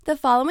The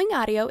following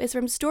audio is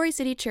from Story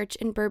City Church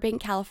in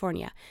Burbank,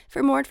 California.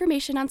 For more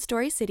information on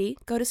Story City,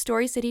 go to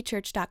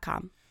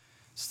storycitychurch.com.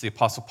 It's the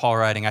Apostle Paul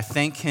writing, I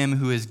thank him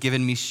who has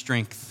given me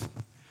strength,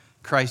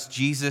 Christ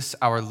Jesus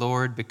our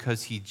Lord,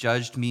 because he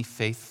judged me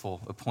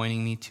faithful,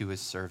 appointing me to his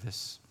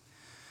service.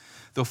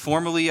 Though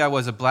formerly I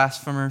was a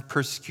blasphemer,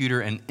 persecutor,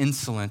 and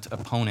insolent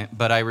opponent,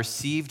 but I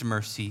received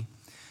mercy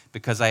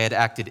because I had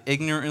acted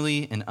ignorantly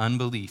in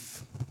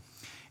unbelief.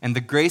 And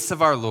the grace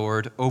of our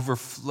Lord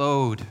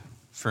overflowed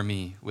for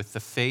me with the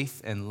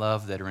faith and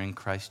love that are in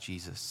Christ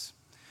Jesus.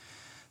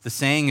 The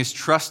saying is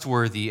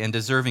trustworthy and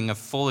deserving of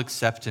full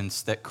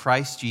acceptance that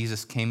Christ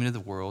Jesus came into the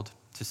world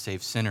to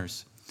save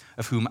sinners,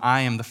 of whom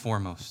I am the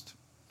foremost.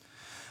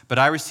 But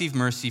I received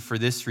mercy for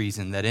this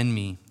reason, that in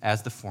me,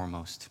 as the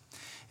foremost,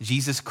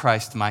 Jesus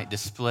Christ might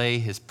display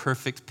his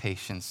perfect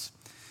patience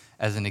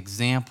as an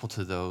example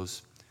to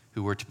those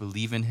who were to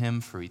believe in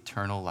him for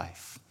eternal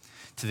life.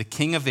 To the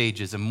King of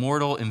ages,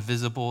 immortal,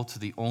 invisible, to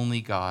the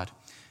only God,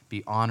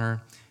 be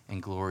honor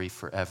and glory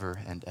forever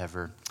and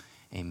ever.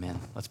 Amen.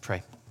 Let's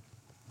pray.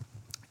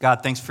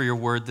 God, thanks for your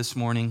word this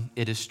morning.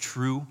 It is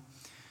true.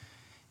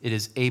 It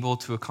is able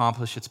to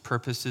accomplish its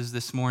purposes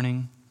this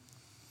morning.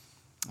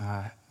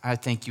 I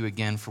thank you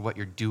again for what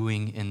you're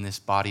doing in this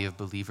body of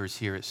believers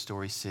here at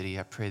Story City.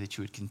 I pray that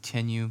you would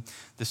continue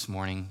this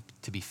morning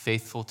to be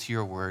faithful to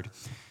your word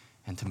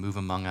and to move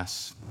among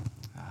us.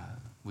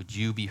 Would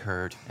you be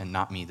heard and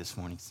not me this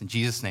morning? In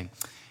Jesus' name,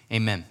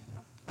 amen.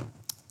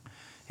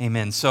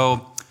 Amen.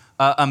 So,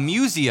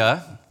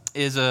 amusia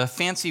is a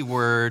fancy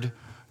word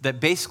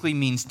that basically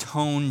means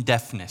tone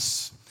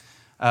deafness.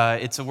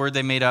 It's a word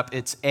they made up.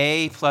 It's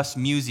A plus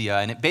musia,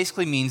 and it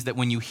basically means that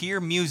when you hear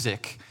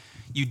music,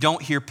 you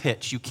don't hear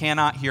pitch. You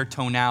cannot hear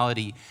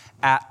tonality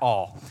at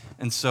all.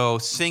 And so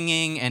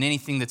singing and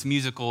anything that's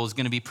musical is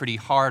going to be pretty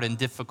hard and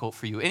difficult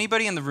for you.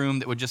 Anybody in the room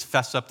that would just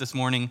fess up this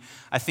morning,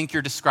 I think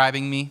you're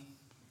describing me?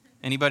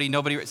 Anybody?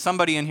 Nobody?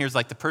 Somebody in here is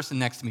like, the person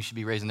next to me should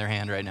be raising their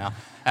hand right now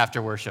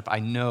after worship. I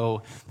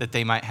know that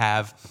they might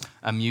have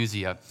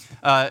amusia.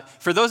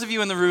 For those of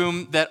you in the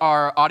room that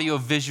are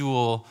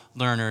audio-visual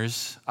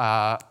learners,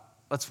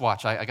 let's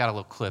watch. I got a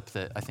little clip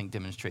that I think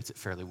demonstrates it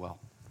fairly well.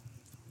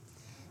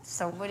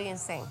 So what do you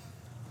sing?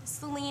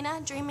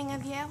 Selena, Dreaming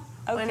of You.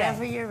 Okay.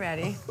 Whenever you're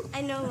ready.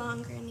 I no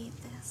longer need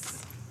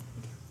this.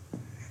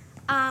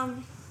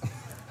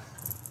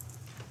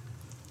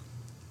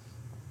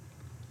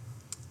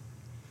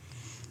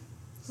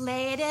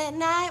 Late at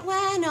night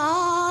when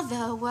all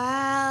the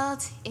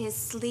world is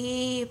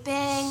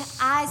sleeping,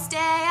 I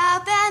stay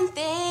up and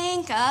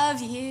think of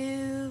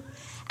you.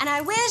 And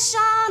I wish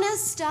on a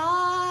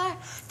star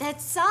that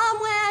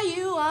somewhere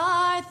you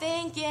are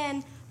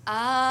thinking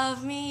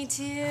of me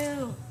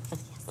too.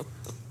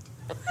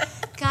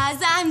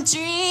 'Cause I'm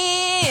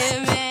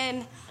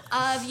dreaming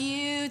of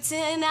you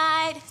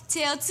tonight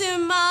till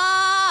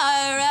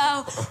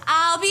tomorrow.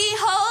 I'll be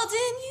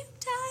holding you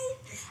tight,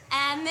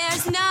 and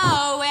there's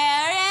nowhere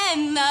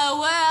in the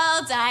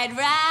world I'd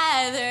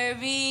rather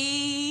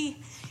be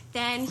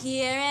than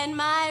here in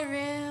my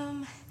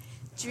room,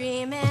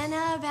 dreaming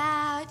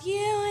about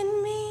you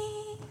and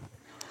me.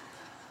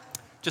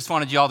 Just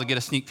wanted you all to get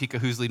a sneak peek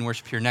of who's leading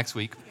worship here next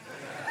week.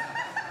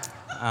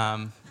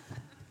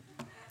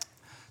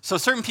 So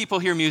certain people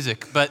hear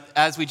music, but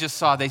as we just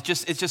saw, it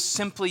just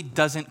simply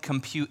doesn't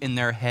compute in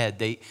their head.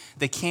 They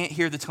can't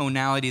hear the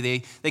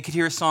tonality. They could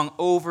hear a song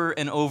over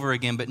and over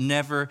again, but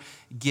never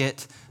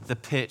get the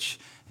pitch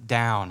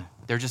down.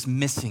 They're just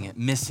missing it.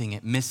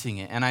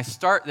 And I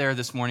start there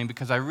this morning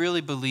because I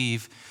really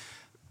believe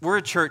we're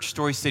a church,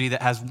 Story City,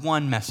 that has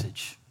one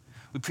message.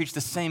 We preach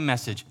the same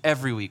message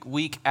every week,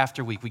 week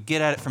after week. We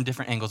get at it from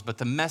different angles, but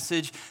the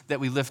message that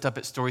we lift up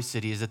at Story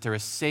City is that there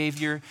is a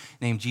Savior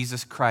named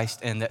Jesus Christ,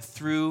 and that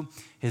through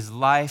his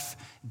life,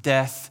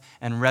 death,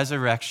 and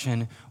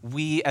resurrection,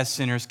 we as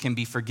sinners can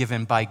be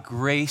forgiven by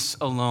grace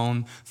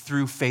alone,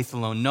 through faith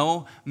alone,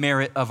 no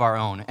merit of our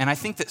own. And I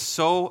think that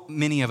so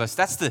many of us,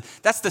 that's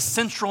the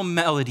central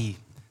melody.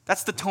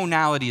 That's the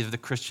tonality of the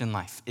Christian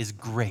life, is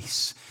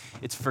grace.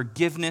 It's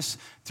forgiveness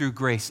through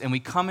grace. And we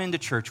come into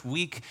church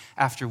week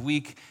after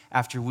week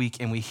after week,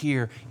 and we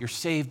hear you're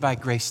saved by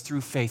grace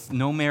through faith,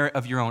 no merit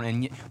of your own.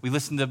 And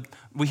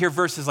we hear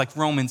verses like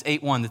Romans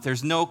 8:1, that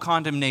there's no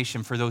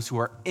condemnation for those who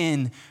are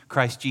in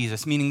Christ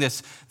Jesus. Meaning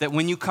this, that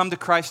when you come to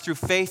Christ through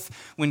faith,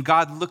 when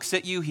God looks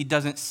at you, he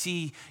doesn't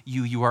see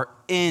you. You are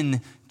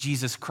in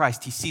Jesus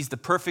Christ. He sees the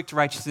perfect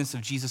righteousness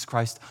of Jesus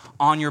Christ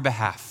on your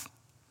behalf.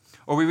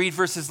 Or we hear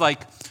verses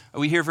like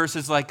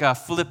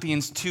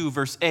Philippians 2,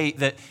 verse 8,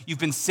 that you've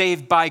been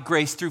saved by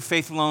grace through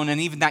faith alone,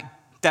 and even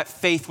that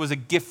faith was a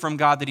gift from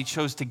God that he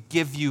chose to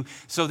give you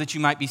so that you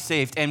might be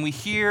saved. And we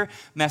hear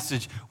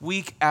message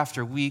week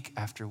after week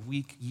after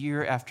week,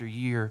 year after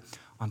year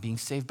on being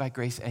saved by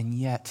grace, and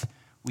yet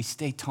we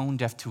stay tone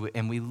deaf to it,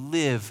 and we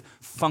live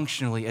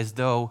functionally as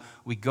though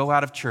we go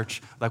out of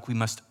church like we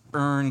must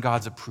earn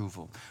God's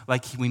approval,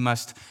 like we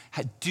must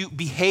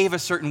behave a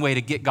certain way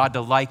to get God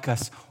to like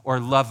us or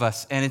love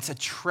us. And it's a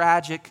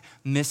tragic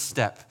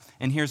misstep.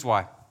 And here's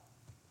why.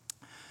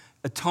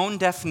 a tone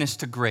deafness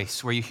to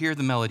grace, where you hear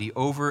the melody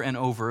over and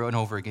over and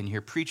over again. You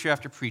hear preacher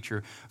after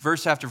preacher,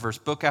 verse after verse,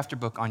 book after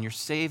book on you're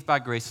saved by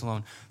grace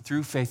alone,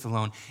 through faith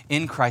alone,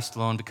 in Christ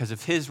alone, because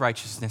of his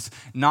righteousness,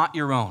 not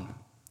your own.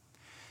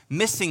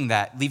 Missing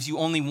that leaves you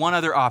only one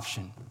other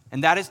option,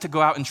 and that is to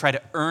go out and try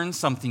to earn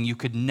something you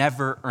could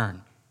never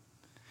earn.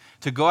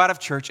 To go out of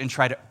church and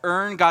try to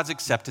earn God's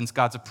acceptance,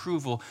 God's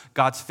approval,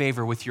 God's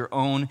favor with your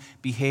own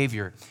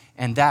behavior.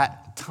 And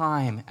that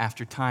time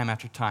after time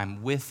after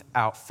time,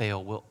 without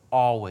fail, will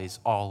always,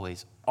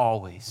 always,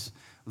 always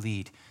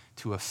lead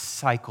to a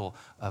cycle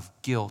of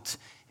guilt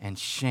and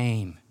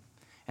shame.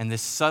 And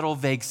this subtle,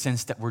 vague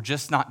sense that we're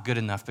just not good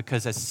enough,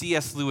 because as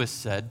C.S. Lewis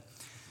said,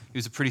 he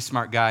was a pretty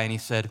smart guy, and he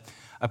said,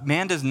 a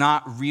man does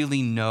not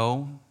really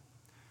know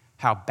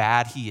how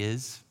bad he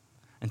is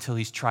until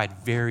he's tried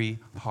very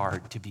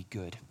hard to be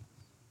good.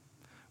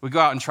 We go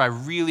out and try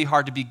really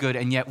hard to be good,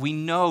 and yet we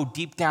know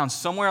deep down,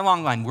 somewhere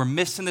along the line, we're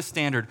missing the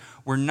standard.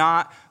 We're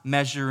not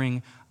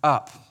measuring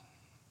up.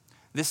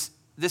 This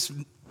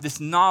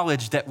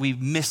knowledge that we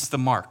miss the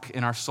mark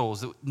in our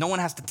souls, that no one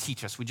has to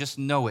teach us, we just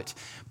know it,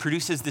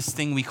 produces this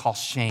thing we call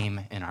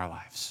shame in our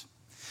lives.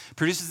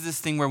 Produces this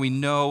thing where we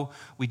know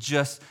we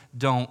just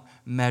don't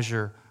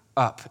measure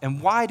up. And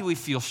why do we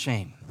feel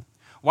shame?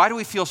 Why do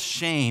we feel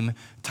shame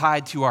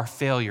tied to our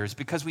failures?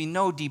 Because we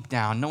know deep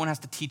down, no one has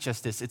to teach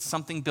us this. It's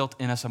something built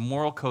in us, a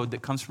moral code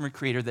that comes from a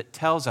creator that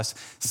tells us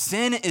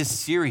sin is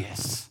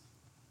serious.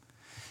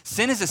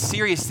 Sin is a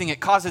serious thing.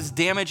 It causes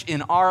damage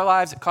in our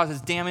lives. It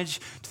causes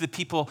damage to the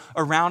people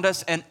around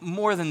us. And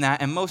more than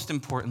that, and most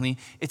importantly,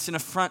 it's an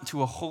affront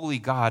to a holy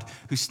God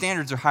whose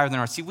standards are higher than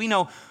ours. See, we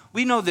know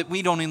that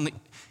we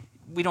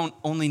don't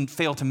only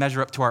fail to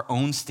measure up to our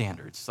own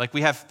standards. Like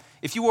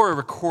if you wore a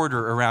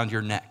recorder around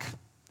your neck,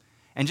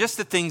 and just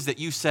the things that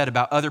you said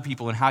about other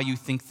people and how you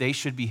think they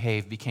should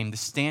behave became the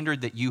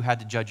standard that you had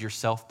to judge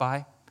yourself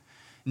by,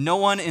 no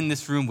one in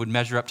this room would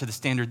measure up to the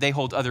standard they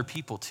hold other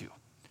people to.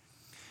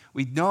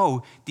 We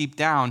know deep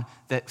down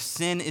that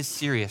sin is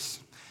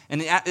serious.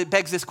 And it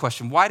begs this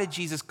question: why did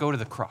Jesus go to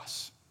the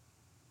cross?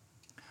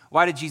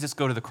 Why did Jesus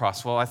go to the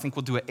cross? Well, I think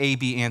we'll do an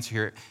A-B answer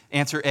here.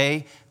 Answer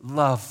A,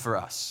 love for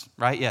us,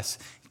 right? Yes.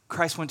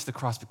 Christ went to the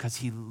cross because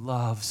he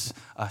loves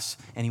us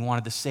and he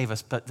wanted to save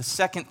us. But the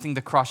second thing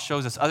the cross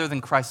shows us, other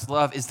than Christ's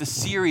love, is the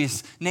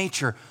serious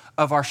nature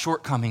of our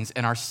shortcomings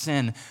and our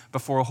sin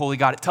before a holy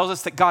God. It tells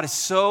us that God is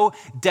so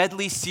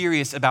deadly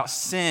serious about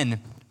sin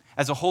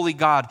as a holy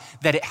God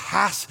that it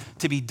has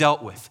to be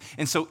dealt with.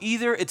 And so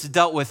either it's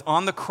dealt with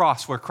on the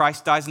cross where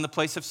Christ dies in the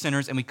place of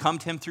sinners and we come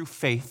to him through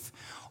faith,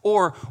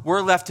 or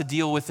we're left to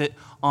deal with it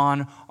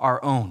on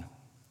our own.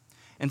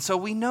 And so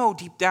we know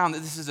deep down that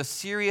this is a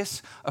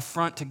serious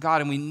affront to God,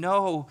 and we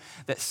know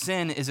that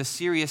sin is a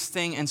serious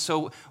thing. And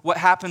so what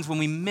happens when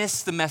we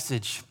miss the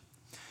message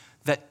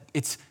that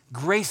it's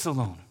grace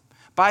alone,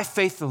 by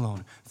faith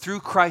alone, through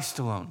Christ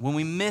alone, when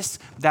we miss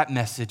that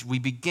message, we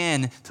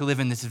begin to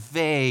live in this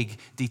vague,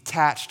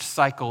 detached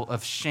cycle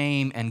of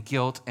shame and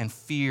guilt and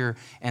fear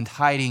and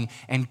hiding.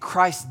 And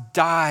Christ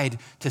died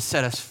to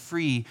set us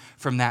free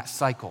from that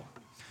cycle.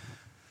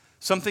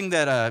 Something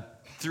that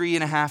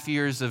 3.5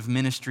 years of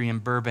ministry in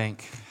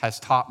Burbank has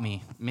taught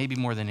me, maybe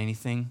more than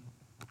anything,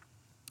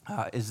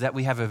 is that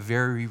we have a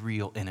very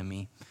real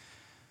enemy,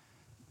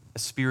 a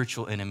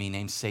spiritual enemy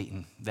named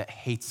Satan that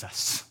hates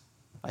us,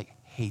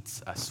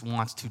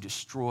 wants to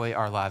destroy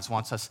our lives,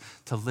 wants us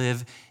to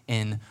live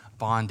in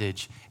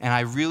bondage. And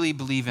I really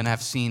believe and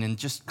have seen in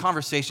just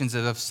conversations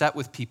that I've sat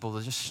with people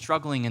that are just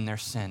struggling in their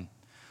sin,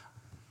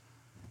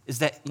 is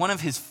that one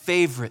of his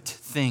favorite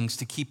things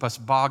to keep us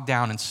bogged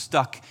down and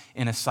stuck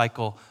in a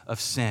cycle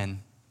of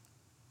sin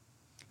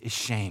is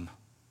shame.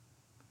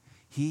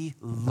 He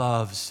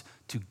loves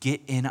to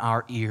get in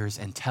our ears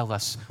and tell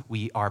us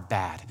we are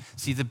bad.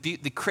 See,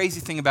 the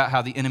crazy thing about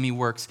how the enemy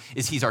works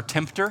is he's our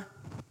tempter.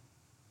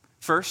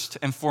 First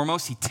and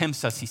foremost, he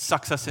tempts us. He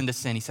sucks us into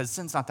sin. He says,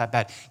 sin's not that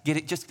bad. Get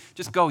it?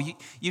 Just go.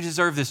 You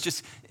deserve this.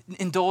 Just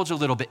indulge a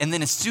little bit. And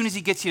then as soon as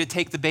he gets you to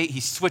take the bait,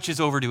 he switches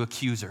over to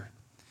accuser.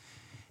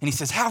 And he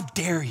says, how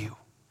dare you?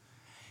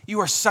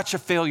 You are such a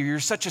failure. You're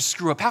such a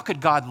screw up. How could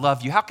God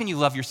love you? How can you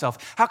love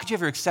yourself? How could you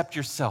ever accept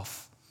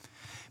yourself?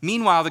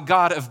 Meanwhile, the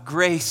God of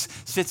grace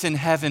sits in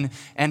heaven,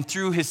 and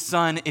through his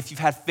Son, if you've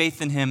had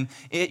faith in him,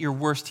 at your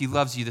worst, he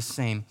loves you the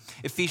same.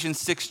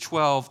 Ephesians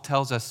 6:12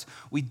 tells us,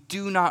 we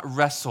do not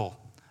wrestle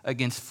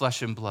against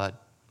flesh and blood,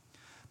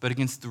 but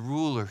against the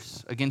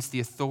rulers, against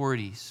the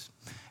authorities,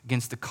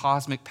 against the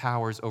cosmic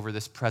powers over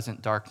this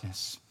present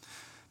darkness.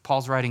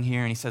 Paul's writing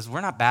here, and he says,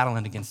 we're not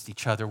battling against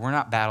each other. We're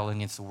not battling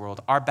against the world.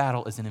 Our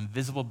battle is an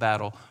invisible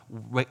battle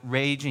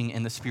raging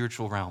in the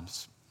spiritual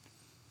realms.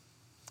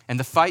 And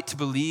the fight to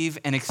believe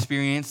and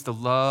experience the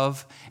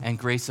love and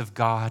grace of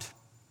God,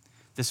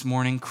 this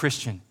morning,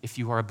 Christian, if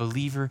you are a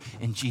believer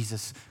in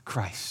Jesus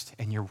Christ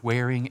and you're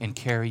wearing and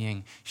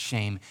carrying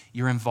shame,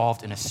 you're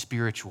involved in a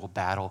spiritual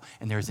battle,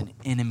 and there's an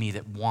enemy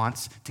that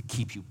wants to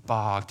keep you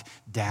bogged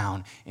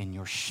down in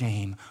your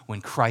shame when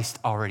Christ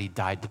already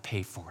died to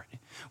pay for it,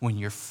 when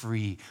you're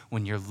free,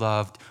 when you're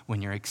loved,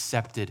 when you're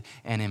accepted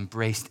and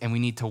embraced. And we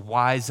need to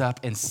wise up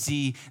and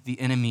see the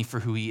enemy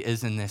for who he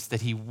is in this,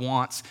 that he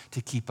wants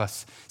to keep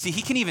us. See,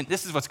 he can even,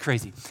 this is what's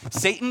crazy.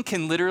 Satan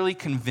can literally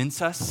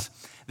convince us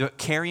that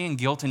carrying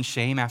guilt and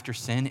shame after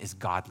sin is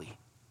godly.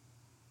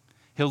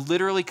 He'll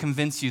literally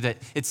convince you that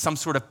it's some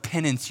sort of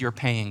penance you're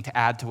paying to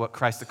add to what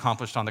Christ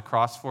accomplished on the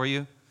cross for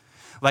you.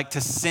 Like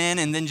to sin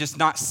and then just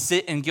not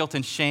sit in guilt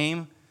and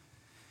shame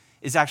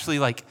is actually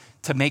like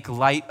to make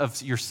light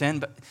of your sin,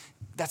 but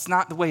that's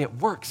not the way it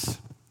works.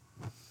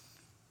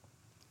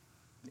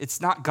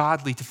 It's not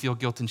godly to feel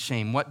guilt and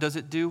shame. What does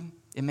it do?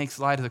 It makes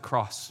light of the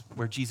cross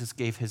where Jesus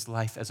gave his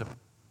life as a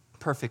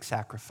perfect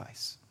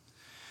sacrifice.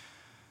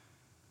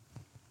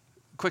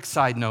 Quick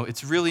side note,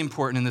 it's really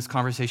important in this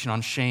conversation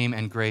on shame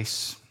and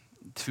grace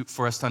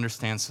for us to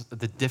understand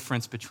the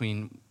difference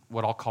between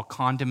what I'll call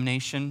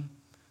condemnation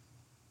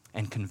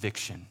and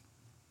conviction.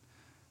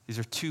 These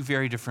are two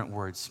very different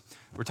words.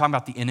 We're talking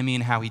about the enemy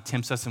and how he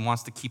tempts us and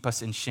wants to keep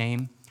us in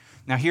shame.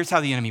 Now, here's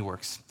how the enemy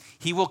works.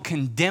 He will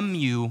condemn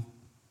you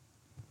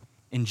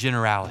in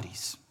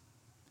generalities,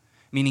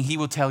 meaning he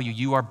will tell you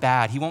you are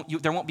bad.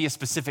 There won't be a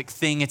specific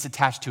thing it's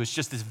attached to. It's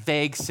just this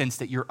vague sense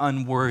that you're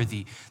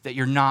unworthy, that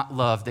you're not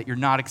loved, that you're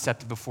not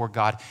accepted before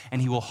God,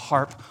 and he will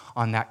harp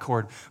on that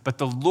chord. But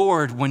the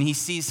Lord, when he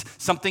sees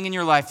something in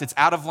your life that's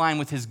out of line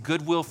with his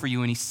goodwill for you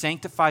and he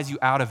sanctifies you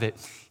out of it,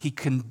 he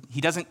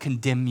doesn't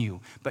condemn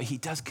you, but he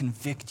does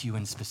convict you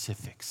in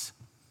specifics.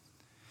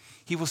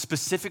 He will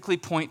specifically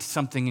point to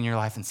something in your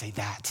life and say,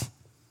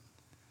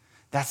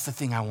 that's the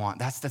thing I want.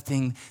 That's the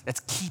thing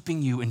that's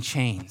keeping you in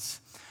chains.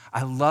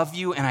 I love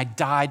you, and I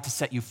died to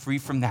set you free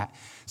from that.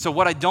 So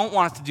what I don't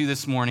want us to do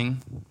this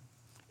morning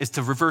is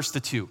to reverse the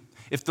two.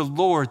 If the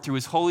Lord, through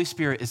his Holy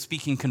Spirit, is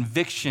speaking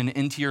conviction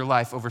into your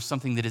life over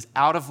something that is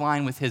out of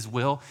line with his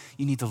will,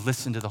 you need to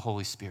listen to the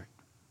Holy Spirit.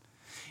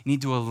 You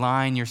need to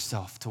align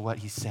yourself to what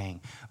he's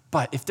saying.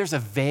 But if there's a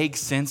vague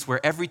sense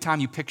where every time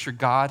you picture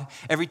God,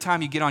 every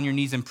time you get on your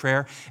knees in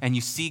prayer and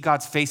you see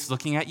God's face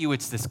looking at you,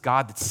 it's this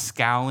God that's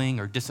scowling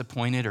or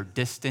disappointed or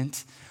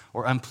distant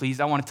or unpleased,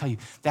 I want to tell you,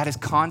 that is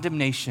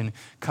condemnation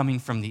coming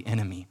from the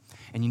enemy.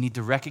 And you need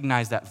to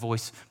recognize that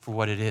voice for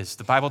what it is.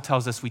 The Bible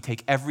tells us we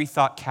take every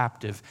thought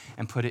captive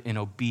and put it in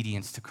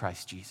obedience to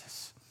Christ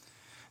Jesus.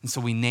 And so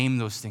we name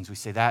those things. We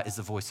say that is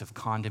the voice of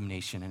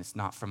condemnation and it's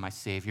not from my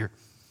Savior.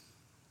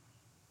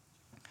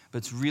 But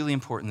it's really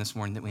important this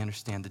morning that we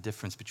understand the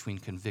difference between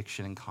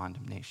conviction and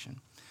condemnation.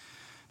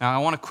 Now, I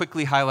want to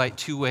quickly highlight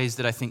two ways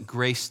that I think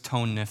grace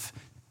tone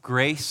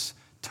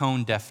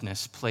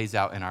deafness plays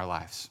out in our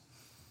lives.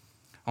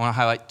 I want to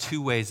highlight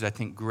two ways that I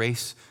think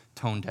grace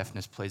tone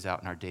deafness plays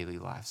out in our daily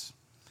lives.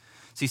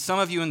 See, some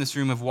of you in this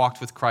room have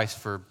walked with Christ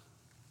for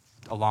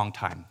a long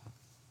time,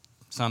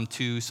 some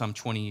 2, some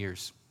 20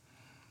 years.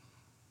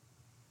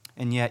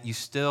 And yet you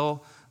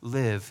still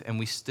live, and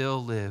we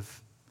still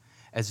live,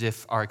 as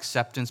if our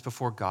acceptance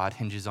before God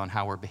hinges on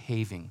how we're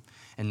behaving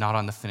and not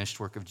on the finished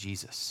work of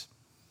Jesus.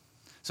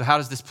 So how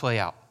does this play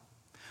out?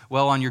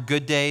 Well, on your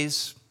good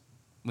days,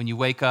 when you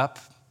wake up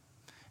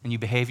and you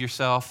behave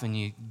yourself and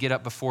you get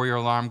up before your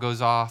alarm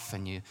goes off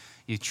and you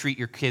treat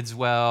your kids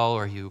well,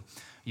 or you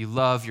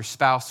love your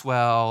spouse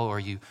well, or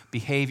you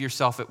behave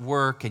yourself at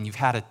work and you've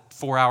had a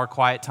 4-hour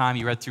quiet time,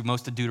 you read through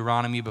most of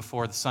Deuteronomy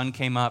before the sun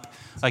came up,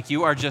 like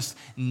you are just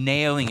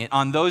nailing it.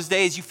 On those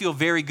days, you feel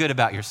very good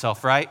about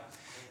yourself, right?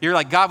 You're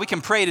like, God, we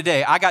can pray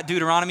today. I got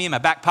Deuteronomy in my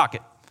back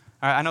pocket.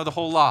 All right, I know the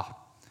whole law.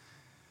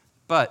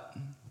 But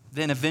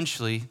then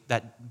eventually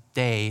that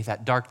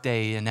dark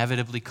day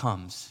inevitably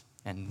comes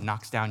and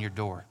knocks down your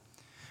door.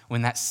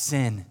 When that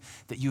sin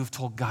that you have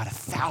told God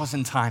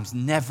 1,000 times,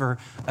 never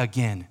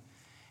again,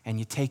 and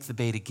you take the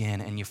bait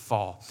again and you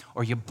fall,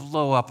 or you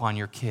blow up on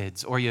your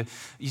kids, or you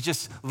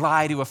just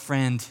lie to a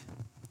friend,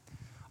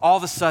 all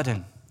of a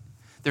sudden,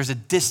 there's a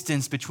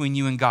distance between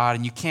you and God,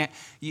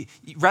 and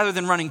rather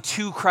than running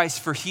to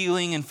Christ for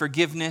healing and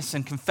forgiveness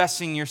and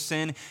confessing your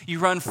sin, you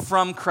run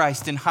from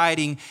Christ in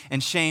hiding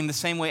and shame, the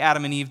same way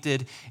Adam and Eve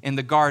did in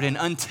the garden,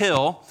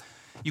 until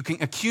you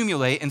can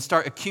accumulate and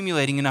start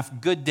accumulating enough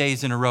good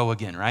days in a row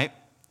again, right?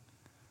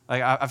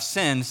 Like I've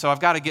sinned, so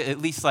I've got to get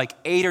at least like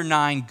 8 or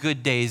 9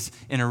 good days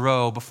in a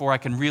row before I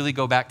can really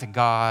go back to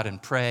God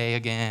and pray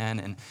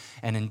again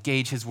and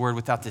engage his word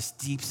without this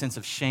deep sense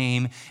of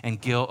shame and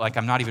guilt. Like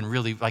I'm not even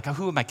really, like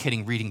who am I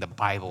kidding reading the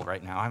Bible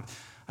right now?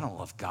 I don't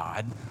love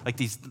God. Like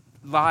these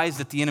lies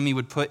that the enemy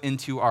would put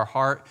into our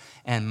heart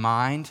and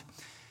mind.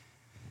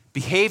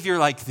 Behavior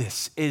like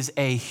this is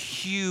a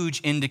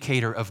huge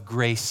indicator of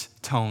grace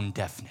tone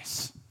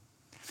deafness.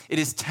 It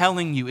is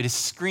telling you, it is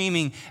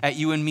screaming at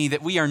you and me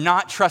that we are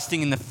not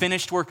trusting in the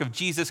finished work of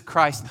Jesus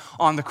Christ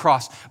on the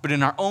cross, but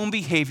in our own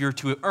behavior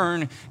to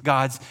earn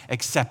God's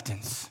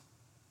acceptance.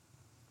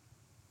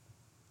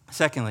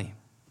 Secondly,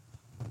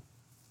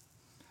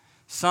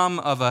 Some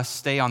of us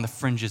stay on the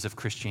fringes of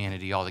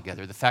Christianity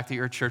altogether. The fact that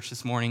you're at church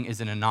this morning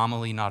is an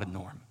anomaly, not a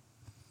norm.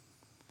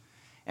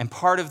 And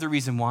part of the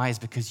reason why is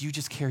because you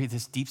just carry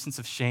this deep sense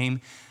of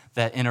shame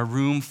that in a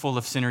room full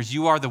of sinners,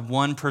 you are the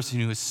one person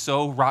who is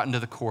so rotten to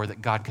the core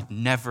that God could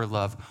never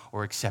love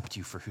or accept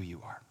you for who you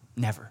are.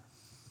 Never.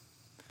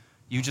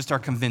 You just are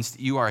convinced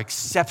that you are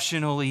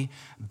exceptionally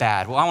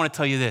bad. Well, I want to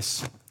tell you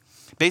this.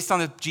 Based on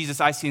the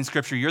Jesus I see in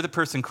Scripture, you're the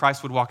person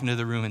Christ would walk into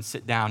the room and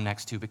sit down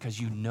next to because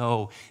you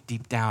know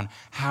deep down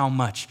how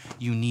much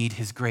you need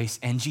his grace.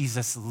 And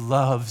Jesus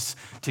loves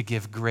to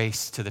give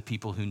grace to the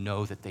people who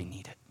know that they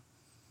need it.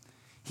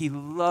 He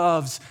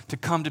loves to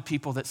come to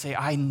people that say,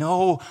 I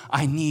know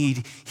I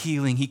need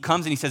healing. He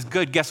comes and he says,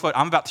 good, guess what?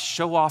 I'm about to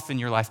show off in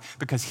your life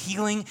because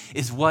healing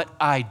is what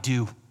I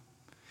do.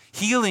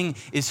 Healing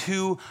is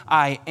who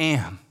I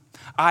am.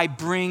 I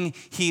bring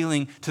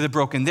healing to the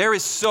broken. There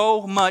is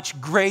so much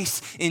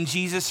grace in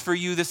Jesus for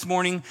you this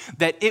morning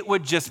that it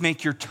would just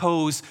make your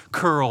toes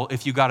curl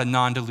if you got a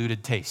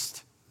non-diluted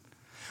taste.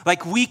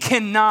 Like, we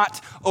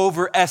cannot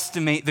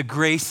overestimate the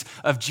grace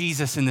of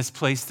Jesus in this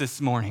place this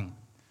morning.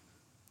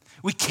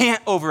 We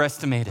can't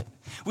overestimate it.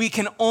 We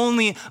can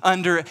only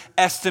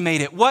underestimate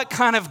it. What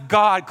kind of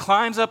God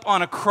climbs up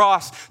on a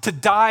cross to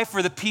die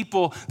for the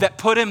people that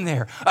put him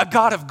there? A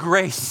God of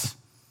grace.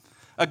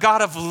 A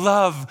God of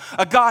love,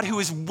 a God who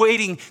is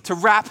waiting to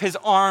wrap his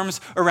arms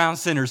around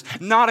sinners,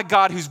 not a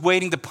God who's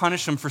waiting to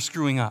punish them for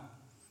screwing up.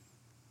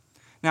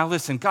 Now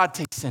listen, God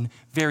takes sin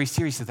very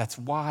seriously. That's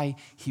why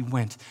he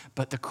went.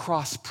 But the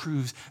cross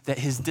proves that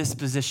his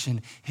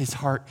disposition, his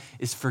heart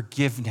is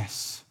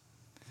forgiveness.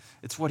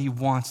 It's what he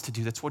wants to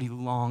do. That's what he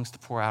longs to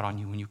pour out on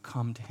you when you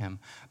come to him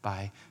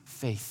by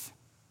faith.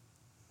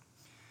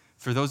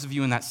 For those of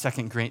you in that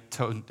second great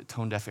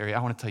tone-deaf area,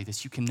 I want to tell you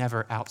this. You can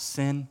never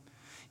out-sin.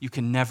 You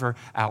can never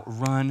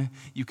outrun.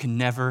 You can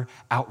never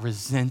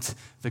out-resent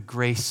the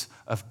grace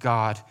of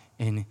God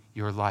in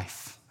your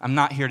life. I'm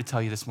not here to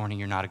tell you this morning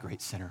you're not a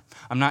great sinner.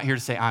 I'm not here to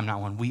say I'm not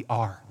one. We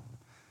are.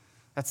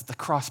 The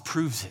cross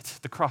proves it.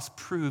 The cross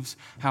proves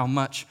how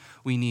much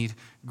we need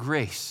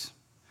grace.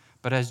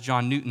 But as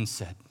John Newton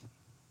said,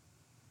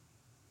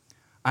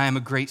 I am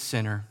a great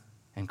sinner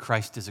and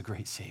Christ is a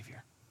great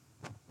Savior.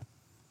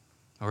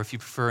 Or if you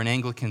prefer an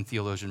Anglican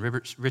theologian,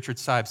 Richard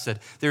Sibbes said,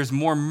 there's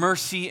more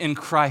mercy in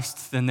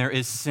Christ than there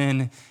is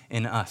sin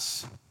in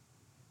us.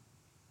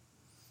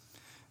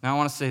 Now I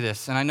want to say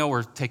this, and I know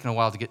we're taking a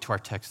while to get to our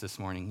text this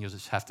morning. You'll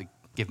just have to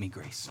give me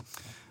grace.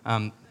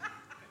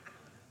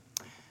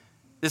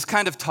 This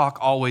kind of talk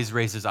always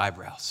raises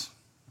eyebrows.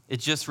 It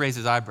just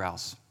raises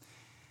eyebrows.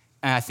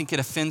 And I think it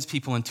offends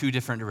people in two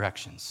different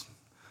directions.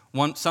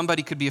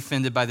 Somebody could be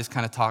offended by this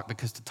kind of talk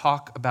because to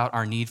talk about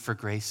our need for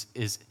grace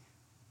is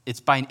it's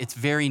by its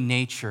very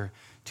nature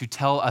to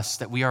tell us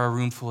that we are a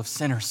room full of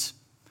sinners,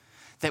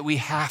 that we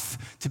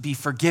have to be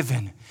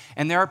forgiven.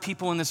 And there are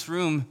people in this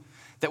room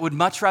that would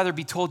much rather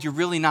be told you're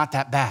really not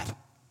that bad,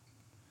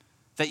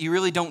 that you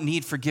really don't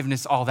need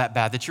forgiveness all that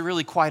bad, that you're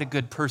really quite a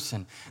good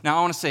person. Now,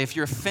 I want to say, if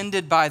you're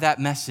offended by that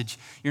message,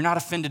 you're not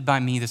offended by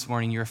me this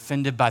morning, you're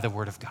offended by the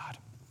Word of God.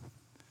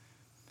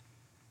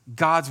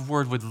 God's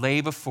Word would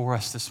lay before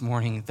us this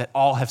morning that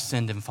all have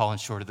sinned and fallen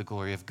short of the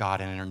glory of God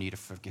and are in need of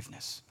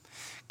forgiveness.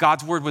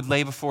 God's Word would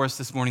lay before us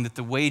this morning that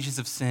the wages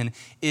of sin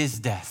is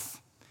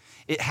death.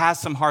 It has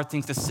some hard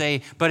things to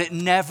say, but it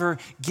never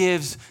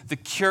gives the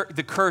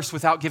curse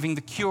without giving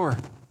the cure.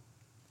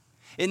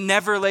 It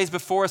never lays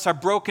before us our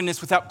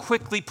brokenness without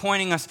quickly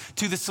pointing us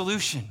to the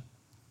solution.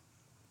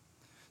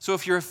 So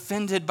if you're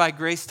offended by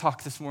grace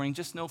talk this morning,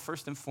 just know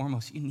first and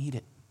foremost, you need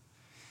it.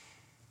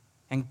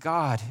 And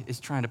God is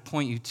trying to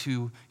point you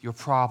to your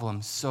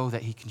problem so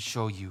that he can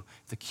show you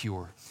the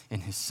cure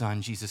in his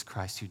Son, Jesus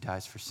Christ, who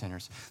dies for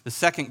sinners. The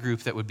second group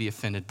that would be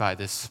offended by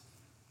this,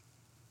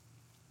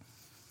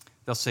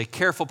 they'll say,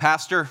 careful,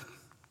 pastor.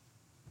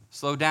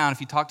 Slow down. If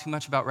you talk too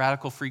much about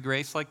radical free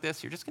grace like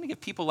this, you're just going to give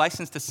people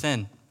license to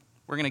sin.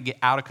 We're going to get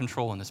out of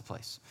control in this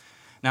place.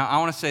 Now, I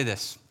want to say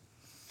this.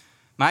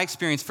 My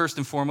experience, first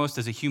and foremost,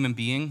 as a human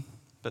being,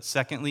 but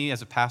secondly,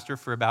 as a pastor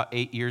for about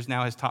 8 years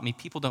now, has taught me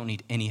people don't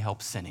need any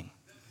help sinning.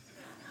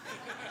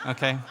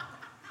 Okay?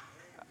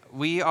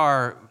 We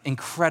are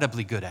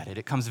incredibly good at it.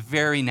 It comes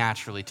very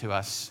naturally to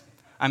us.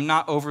 I'm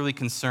not overly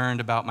concerned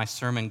about my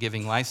sermon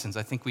giving license.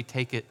 I think we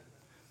take it.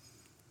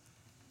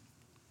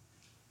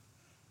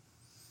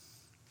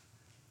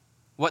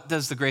 What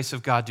does the grace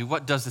of God do?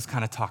 What does this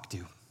kind of talk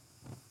do?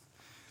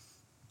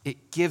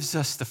 It gives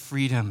us the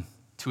freedom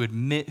to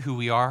admit who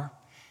we are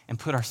and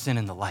put our sin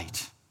in the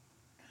light.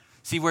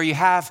 See, where you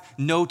have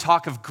no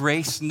talk of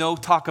grace, no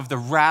talk of the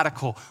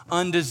radical,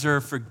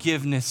 undeserved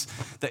forgiveness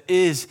that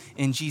is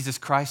in Jesus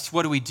Christ,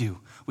 what do?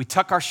 We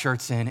tuck our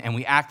shirts in and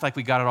we act like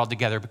we got it all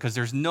together because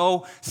there's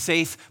no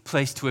safe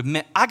place to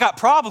admit, I got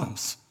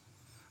problems.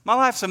 My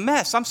life's a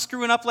mess. I'm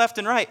screwing up left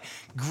and right.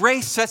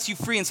 Grace sets you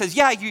free and says,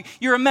 yeah,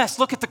 you're a mess.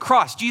 Look at the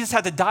cross. Jesus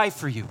had to die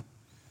for you.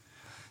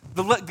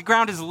 The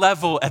ground is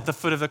level at the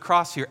foot of the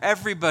cross here.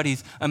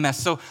 Everybody's a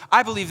mess. So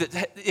I believe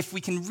that if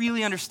we can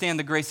really understand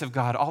the grace of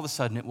God, all of a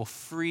sudden it will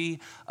free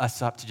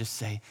us up to just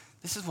say,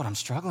 this is what I'm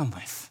struggling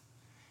with.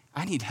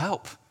 I need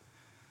help.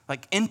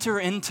 Like, enter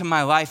into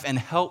my life and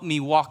help me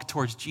walk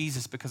towards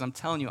Jesus, because I'm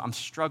telling you, I'm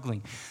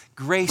struggling.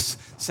 Grace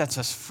sets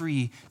us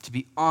free to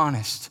be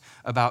honest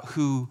about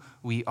who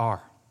we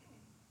are.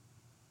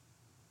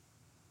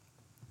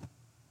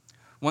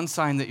 One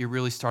sign that you're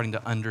really starting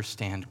to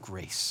understand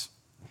grace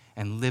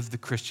and live the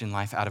Christian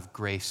life out of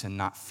grace and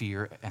not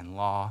fear and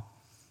law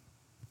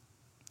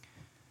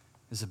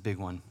is a big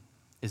one,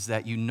 is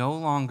that you no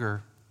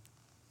longer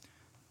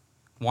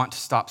want to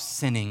stop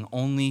sinning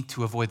only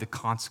to avoid the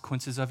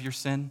consequences of your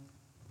sin,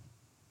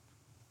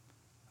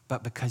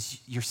 but because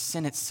your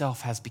sin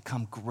itself has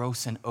become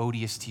gross and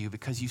odious to you,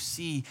 because you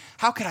see,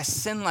 how could I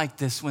sin like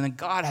this when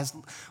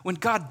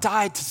God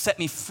died to set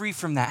me free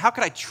from that? How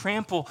could I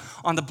trample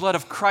on the blood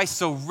of Christ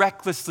so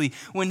recklessly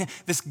when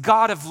this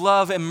God of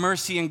love and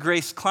mercy and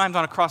grace climbed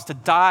on a cross to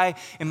die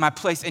in my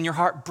place, and your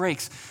heart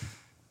breaks?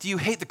 Do you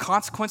hate the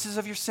consequences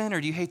of your sin, or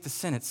do you hate the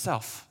sin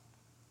itself?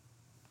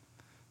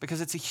 Because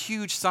it's a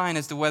huge sign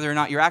as to whether or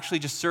not you're actually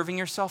just serving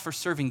yourself or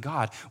serving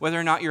God, whether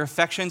or not your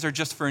affections are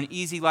just for an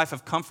easy life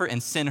of comfort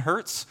and sin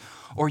hurts,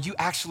 or you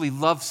actually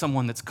love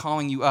someone that's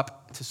calling you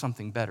up to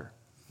something better.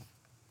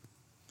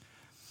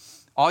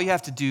 All you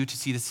have to do to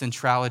see the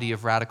centrality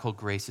of radical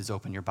grace is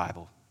open your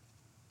Bible,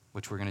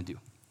 which we're going to do.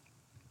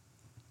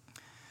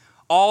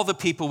 All the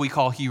people we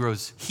call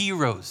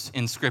heroes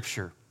in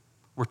Scripture,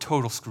 were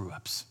total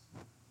screw-ups.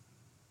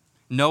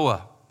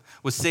 Noah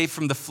was saved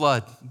from the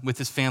flood with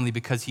his family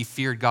because he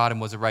feared God and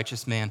was a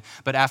righteous man.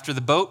 But after the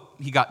boat,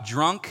 he got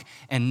drunk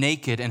and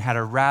naked and had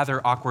a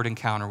rather awkward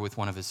encounter with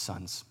one of his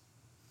sons.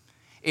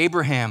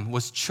 Abraham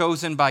was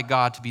chosen by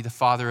God to be the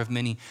father of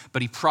many,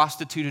 but he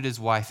prostituted his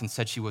wife and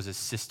said she was his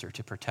sister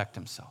to protect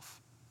himself.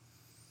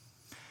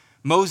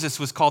 Moses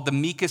was called the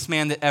meekest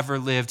man that ever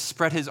lived,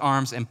 spread his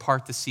arms and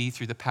part the sea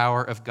through the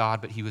power of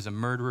God, but he was a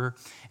murderer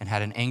and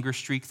had an anger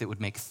streak that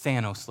would make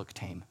Thanos look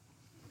tame.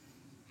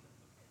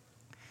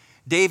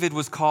 David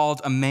was called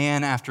a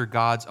man after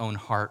God's own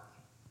heart.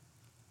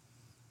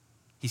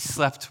 He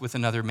slept with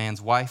another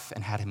man's wife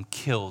and had him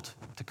killed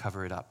to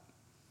cover it up.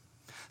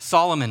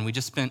 Solomon, we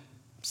just spent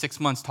 6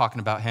 months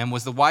talking about him,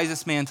 was the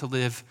wisest man to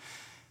live,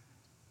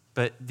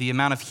 but the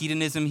amount of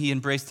hedonism he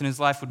embraced in his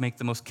life would make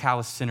the most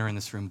callous sinner in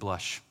this room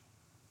blush.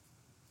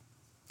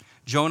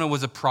 Jonah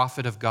was a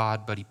prophet of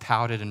God, but he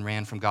pouted and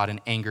ran from God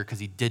in anger because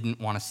he didn't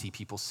want to see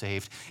people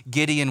saved.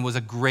 Gideon was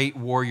a great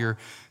warrior,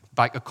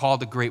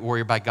 called a great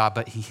warrior by God,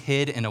 but he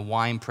hid in a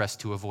wine press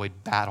to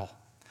avoid battle.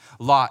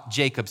 Lot,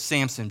 Jacob,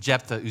 Samson,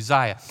 Jephthah,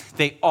 Uzziah,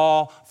 they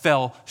all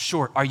fell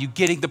short. Are you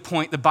getting the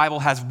point? The Bible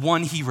has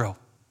one hero,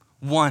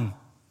 one.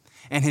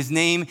 And his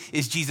name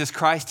is Jesus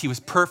Christ. He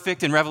was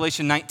perfect. In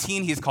Revelation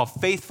 19, he is called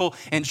faithful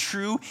and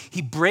true.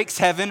 He breaks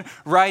heaven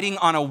riding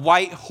on a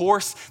white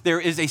horse. There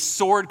is a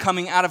sword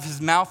coming out of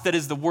his mouth that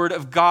is the word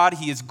of God.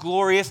 He is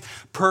glorious,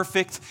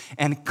 perfect,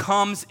 and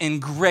comes in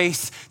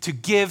grace to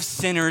give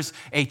sinners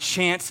a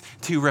chance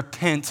to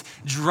repent.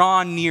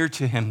 Draw near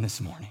to him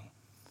this morning.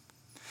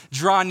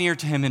 Draw near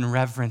to him in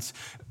reverence.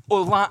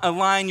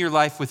 Align your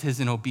life with his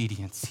in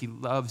obedience. He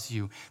loves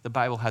you. The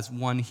Bible has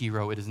one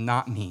hero. It is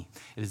not me.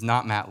 It is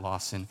not Matt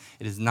Lawson.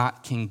 It is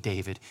not King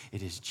David.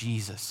 It is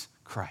Jesus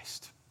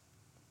Christ.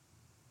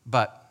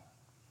 But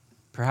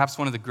perhaps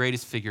one of the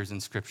greatest figures in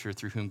Scripture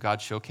through whom God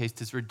showcased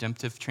his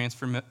redemptive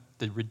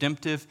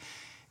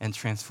and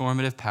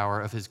transformative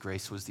power of his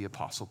grace was the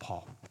Apostle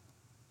Paul,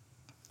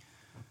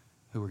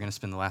 who we're going to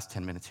spend the last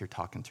 10 minutes here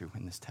talking through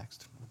in this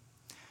text.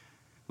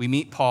 We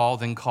meet Paul,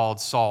 then called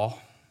Saul.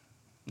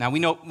 Now, we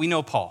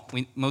know Paul.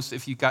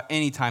 If you've got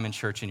any time in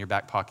church in your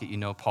back pocket, you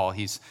know Paul.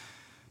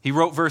 He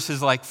wrote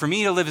verses like, "For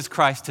me to live is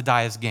Christ, to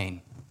die is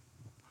gain."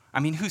 I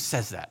mean, who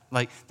says that?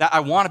 Like, that,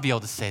 I want to be able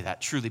to say that,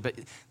 truly. But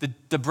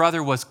the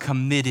brother was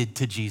committed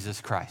to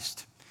Jesus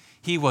Christ.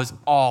 He was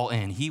all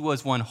in. He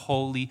was one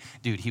holy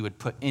dude. He would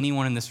put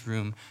anyone in this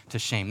room to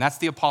shame. That's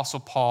the Apostle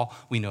Paul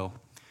we know.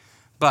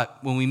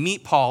 But when we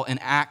meet Paul in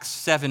Acts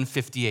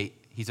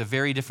 7:58, he's a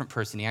very different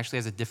person. He actually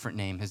has a different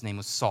name. His name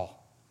was Saul.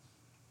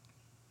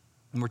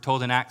 And we're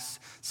told in Acts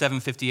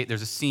 7:58,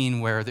 there's a scene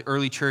where the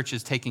early church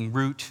is taking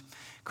root.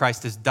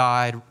 Christ has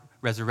died,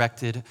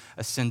 resurrected,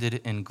 ascended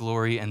in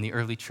glory, and the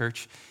early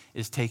church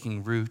is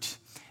taking root.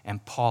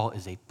 And Paul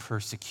is a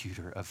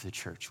persecutor of the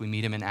church. We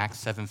meet him in Acts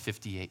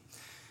 7:58.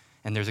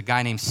 And there's a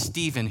guy named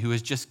Stephen who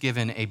has just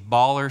given a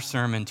baller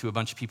sermon to a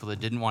bunch of people that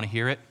didn't want to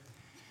hear it.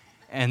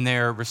 And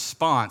their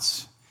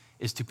response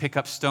is to pick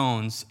up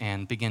stones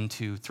and begin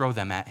to throw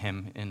them at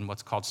him in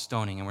what's called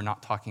stoning. And we're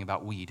not talking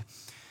about weed.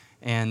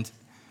 And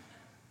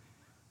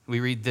we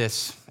read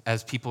this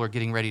as people are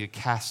getting ready to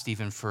cast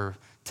Stephen for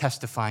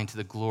testifying to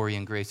the glory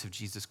and grace of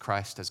Jesus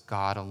Christ as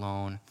God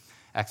alone.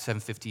 Acts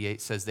 7:58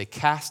 says, they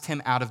cast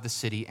him out of the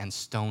city and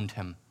stoned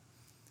him.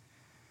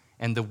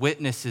 And the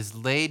witnesses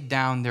laid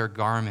down their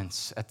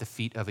garments at the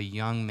feet of a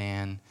young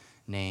man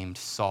named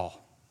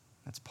Saul.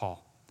 That's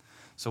Paul.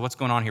 So what's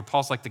going on here?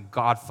 Paul's like the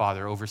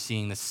godfather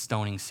overseeing this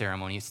stoning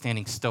ceremony. He's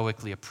standing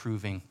stoically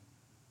approving.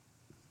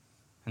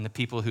 And the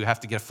people who have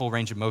to get a full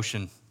range of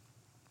motion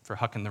for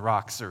hucking the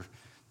rocks or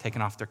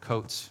taking off their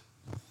coats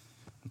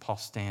And Paul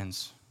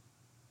stands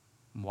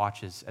and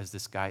watches as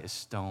this guy is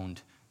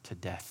stoned to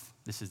death.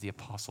 This is the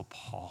Apostle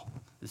Paul.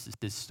 This is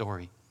his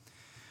story.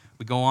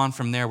 We go on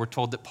from there. We're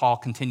told that Paul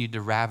continued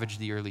to ravage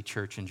the early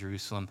church in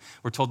Jerusalem.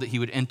 We're told that he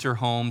would enter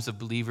homes of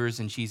believers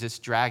in Jesus,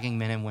 dragging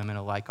men and women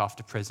alike off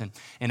to prison.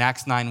 In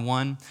Acts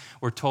 9:1,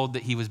 we're told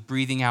that he was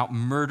breathing out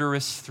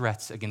murderous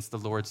threats against the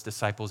Lord's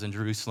disciples in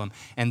Jerusalem.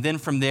 And then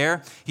from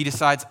there, he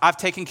decides, I've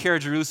taken care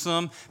of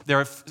Jerusalem.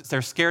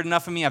 They're scared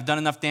enough of me. I've done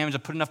enough damage.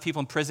 I've put enough people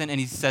in prison. And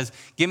he says,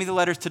 give me the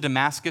letters to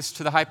Damascus,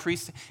 to the high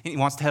priest. And he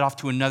wants to head off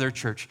to another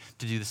church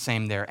to do the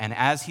same there. And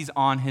as he's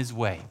on his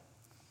way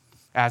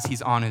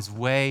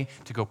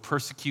to go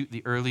persecute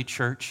the early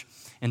church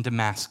in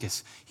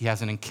Damascus, he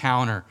has an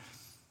encounter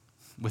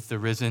with the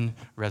risen,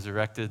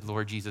 resurrected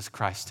Lord Jesus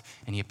Christ.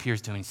 And he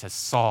appears to him and he says,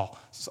 Saul,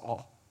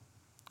 Saul,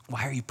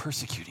 why are you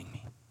persecuting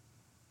me?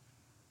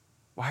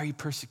 Why are you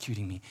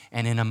persecuting me?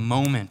 And in a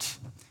moment,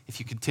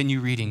 if you continue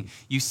reading,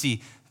 you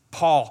see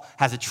Paul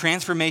has a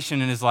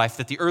transformation in his life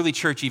that the early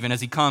church, even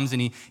as he comes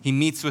and he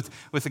meets with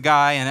a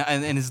guy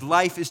and his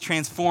life is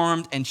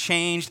transformed and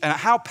changed. And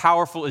how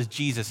powerful is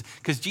Jesus?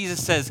 Because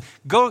Jesus says,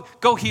 go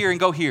here and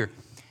go here.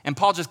 And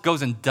Paul just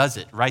goes and does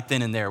it right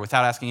then and there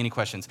without asking any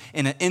questions.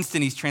 In an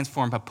instant, he's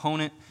transformed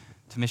opponent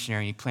to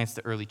missionary. And he plants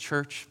the early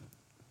church.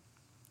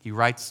 He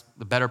writes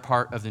the better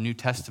part of the New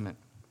Testament.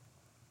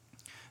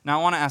 Now,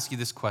 I want to ask you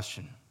this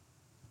question.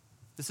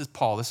 This is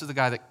Paul. This is the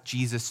guy that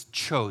Jesus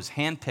chose,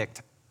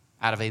 handpicked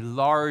out of a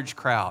large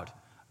crowd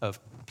of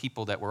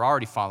people that were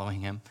already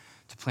following him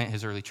to plant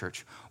his early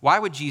church. Why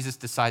would Jesus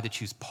decide to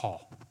choose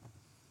Paul?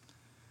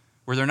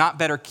 Were there not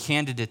better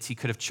candidates he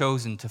could have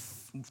chosen to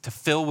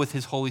fill with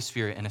his Holy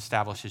Spirit and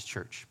establish his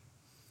church?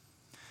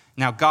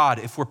 Now, God,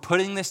 if we're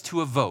putting this to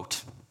a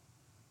vote,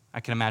 I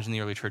can imagine the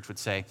early church would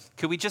say,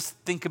 could we just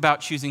think about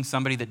choosing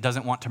somebody that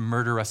doesn't want to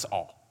murder us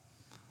all?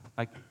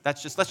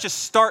 Let's just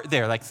start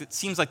there. It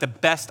seems like the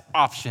best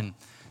option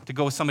to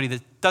go with somebody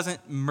that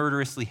doesn't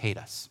murderously hate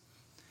us.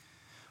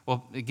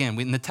 Well, again,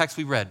 in the text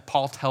we read,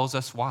 Paul tells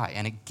us why.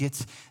 And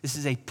this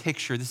is a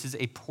picture, this is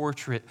a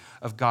portrait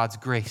of God's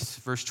grace.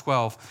 Verse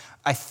 12,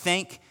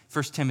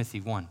 1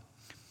 Timothy 1.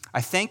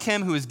 I thank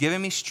him who has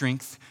given me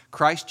strength,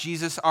 Christ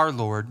Jesus our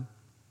Lord,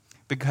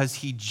 because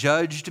he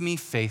judged me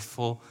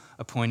faithful,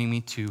 appointing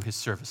me to his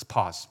service.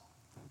 Pause.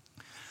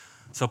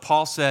 So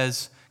Paul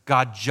says,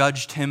 God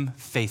judged him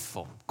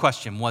faithful.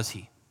 Question, was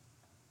he?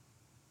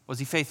 Was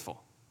he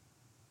faithful?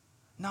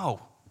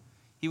 No.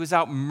 He was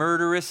out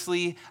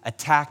murderously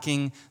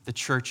attacking the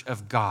church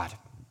of God.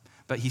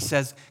 But he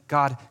says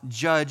God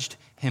judged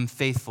him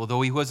faithful, though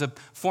he was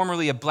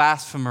formerly a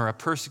blasphemer, a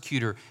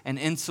persecutor, an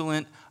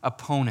insolent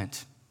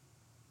opponent.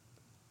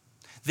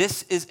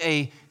 This is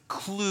a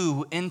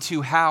clue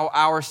into how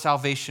our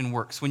salvation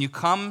works. When you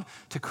come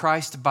to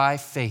Christ by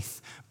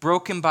faith,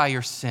 broken by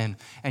your sin,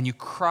 and you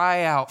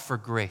cry out for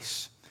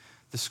grace,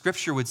 the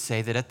scripture would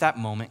say that at that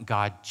moment,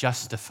 God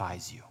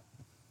justifies you.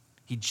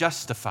 He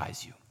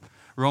justifies you.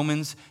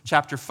 Romans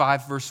chapter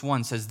 5, verse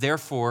 1 says,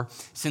 therefore,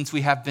 since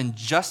we have been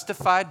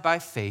justified by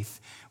faith,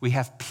 we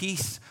have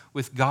peace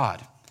with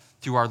God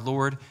through our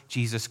Lord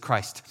Jesus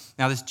Christ.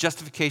 Now, this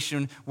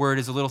justification word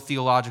is a little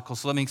theological,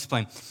 so let me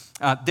explain.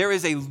 There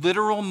is a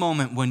literal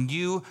moment when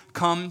you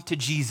come to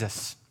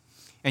Jesus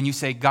and you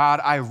say,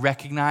 God, I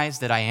recognize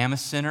that I am a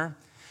sinner,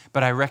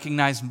 but I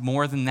recognize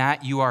more than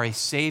that, you are a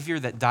Savior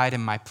that died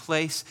in my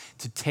place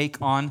to take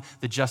on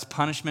the just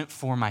punishment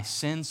for my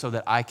sin so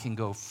that I can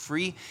go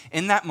free.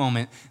 In that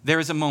moment, there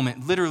is a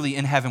moment literally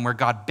in heaven where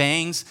God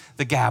bangs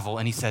the gavel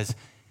and he says,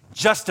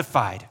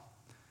 justified,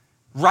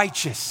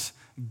 righteous,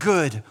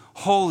 good,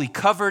 holy,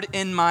 covered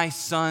in my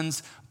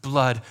Son's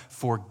blood,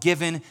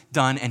 forgiven,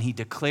 done, and he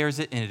declares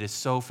it, and it is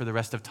so for the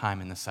rest of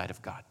time in the sight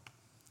of God.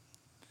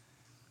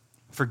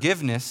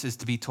 Forgiveness is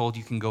to be told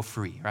you can go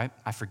free, right?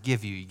 I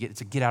forgive you.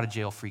 It's a get out of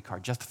jail free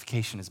card.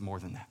 Justification is more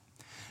than that.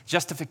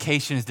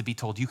 Justification is to be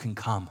told you can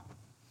come.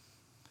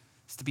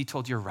 It's to be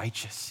told you're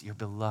righteous, you're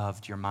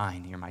beloved, you're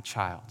mine, you're my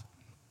child.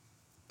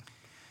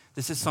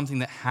 This is something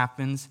that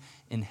happens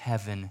in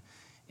heaven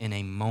in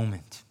a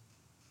moment.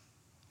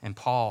 And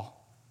Paul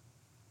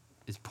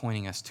is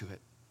pointing us to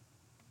it.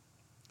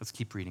 Let's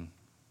keep reading.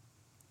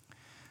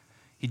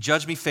 He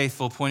judged me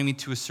faithful, appointing me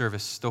to his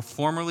service. Though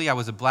formerly I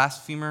was a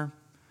blasphemer,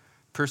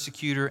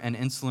 persecutor, and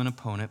insolent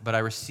opponent, but I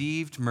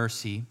received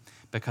mercy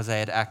because I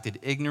had acted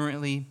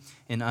ignorantly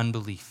in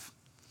unbelief.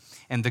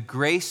 And the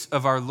grace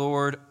of our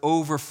Lord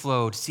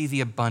overflowed. See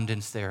the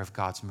abundance there of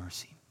God's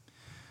mercy,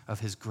 of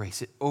his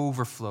grace. It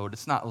overflowed.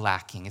 It's not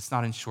lacking. It's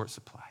not in short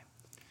supply.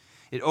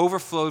 It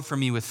overflowed for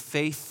me with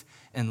faith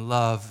and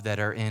love that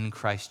are in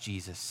Christ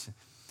Jesus.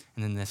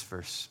 And then this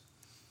verse.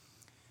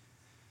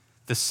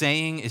 The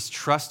saying is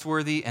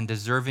trustworthy and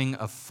deserving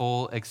of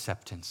full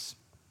acceptance,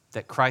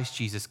 that Christ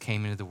Jesus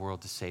came into the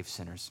world to save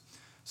sinners.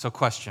 So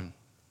question,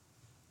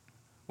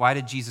 why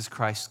did Jesus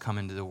Christ come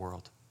into the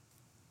world?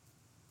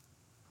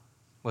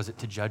 Was it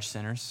to judge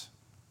sinners?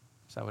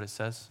 Is that what it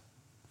says?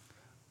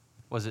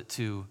 Was it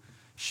to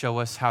show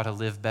us how to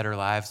live better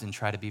lives and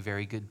try to be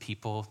very good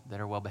people that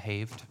are well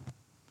behaved?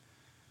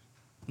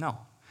 No.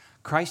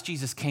 Christ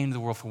Jesus came to the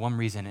world for one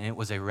reason, and it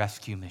was a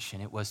rescue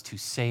mission. It was to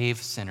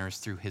save sinners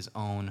through his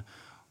own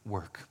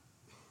work.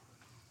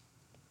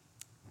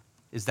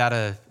 Is that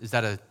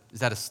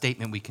a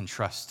statement we can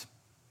trust?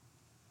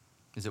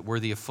 Is it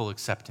worthy of full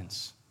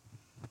acceptance?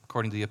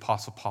 According to the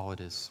Apostle Paul, it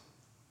is.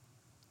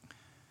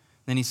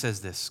 Then he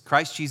says this,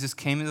 Christ Jesus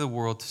came into the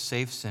world to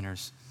save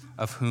sinners,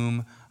 of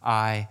whom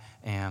I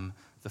am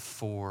the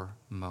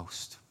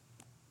foremost.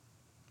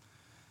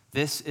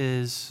 This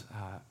is,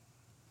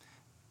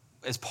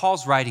 as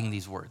Paul's writing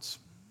these words,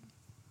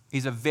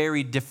 he's a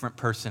very different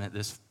person at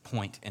this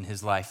point in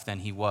his life than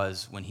he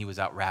was when he was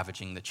out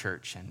ravaging the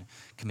church and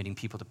committing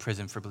people to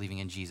prison for believing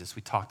in Jesus.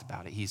 We talked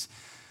about it. He's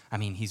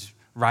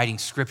writing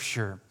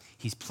scripture.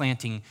 He's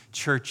planting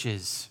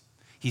churches.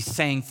 He's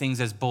saying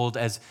things as bold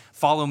as,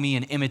 follow me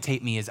and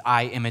imitate me as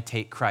I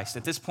imitate Christ.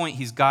 At this point,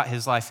 he's got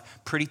his life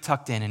pretty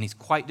tucked in and he's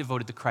quite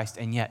devoted to Christ,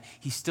 and yet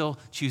he still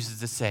chooses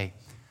to say,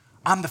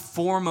 I'm the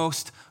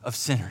foremost of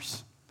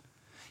sinners.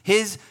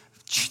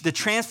 The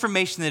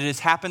transformation that has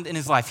happened in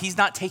his life, he's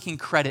not taking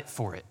credit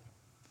for it.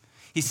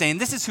 He's saying,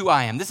 this is who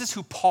I am. This is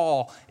who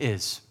Paul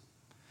is.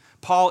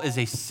 Paul is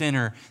a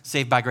sinner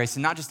saved by grace,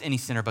 and not just any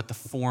sinner, but the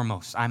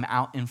foremost. I'm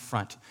out in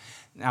front.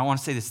 Now I want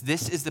to say this.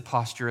 This is the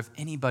posture of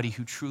anybody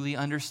who truly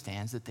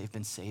understands that they've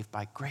been saved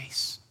by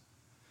grace.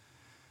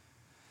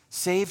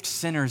 Saved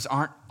sinners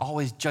aren't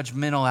always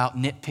judgmental, out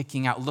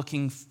nitpicking, out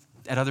looking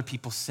at other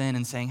people's sin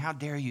and saying, how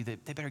dare you? They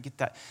better get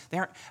that. They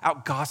aren't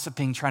out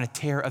gossiping, trying to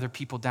tear other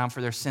people down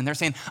for their sin. They're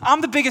saying, I'm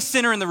the biggest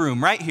sinner in the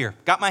room right here.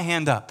 Got my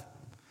hand up.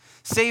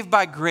 Saved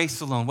by grace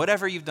alone.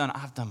 Whatever you've done,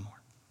 I've done more.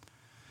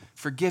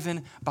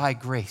 Forgiven by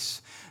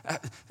grace.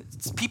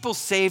 People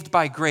saved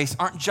by grace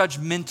aren't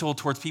judgmental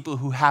towards people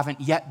who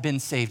haven't yet been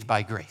saved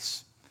by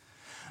grace.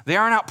 They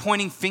aren't out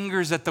pointing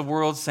fingers at the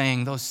world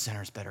saying, those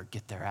sinners better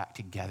get their act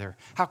together.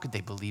 How could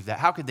they believe that?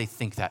 How could they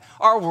think that?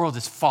 Our world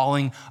is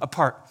falling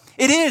apart.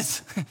 It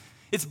is.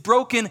 It's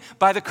broken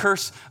by the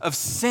curse of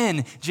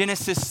sin,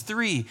 Genesis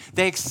 3.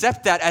 They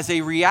accept that as a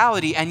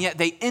reality, and yet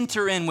they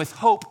enter in with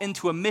hope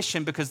into a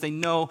mission because they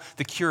know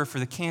the cure for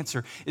the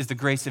cancer is the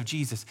grace of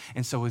Jesus.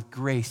 And so with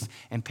grace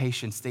and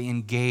patience, they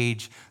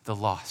engage the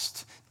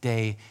lost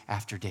day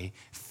after day,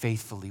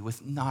 faithfully,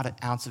 with not an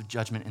ounce of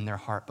judgment in their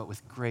heart, but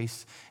with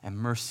grace and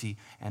mercy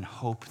and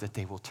hope that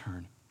they will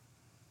turn.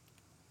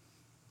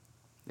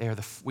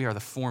 We are the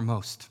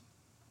foremost.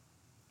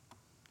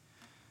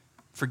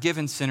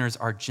 Forgiven sinners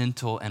are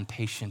gentle and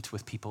patient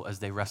with people as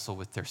they wrestle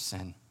with their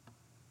sin.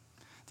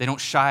 They don't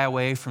shy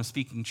away from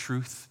speaking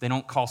truth. They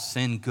don't call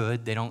sin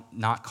good. They don't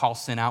not call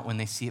sin out when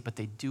they see it, but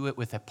they do it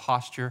with a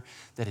posture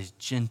that is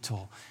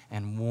gentle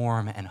and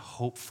warm and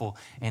hopeful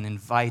and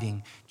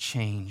inviting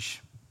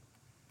change.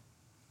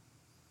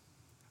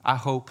 I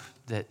hope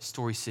that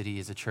Story City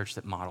is a church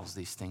that models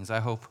these things. I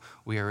hope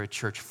we are a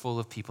church full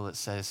of people that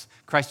says,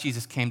 Christ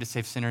Jesus came to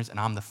save sinners and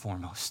I'm the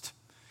foremost.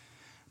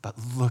 But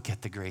look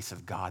at the grace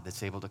of God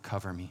that's able to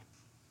cover me.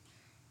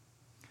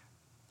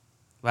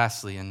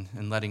 Lastly, in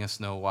letting us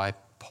know why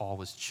Paul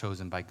was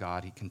chosen by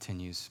God, he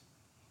continues.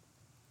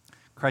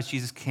 Christ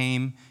Jesus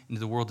came into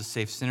the world to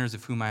save sinners,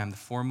 of whom I am the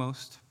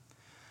foremost.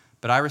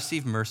 But I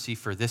received mercy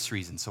for this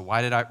reason. So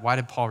why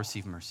did Paul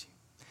receive mercy?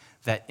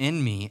 That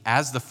in me,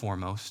 as the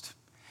foremost,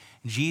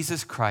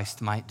 Jesus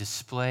Christ might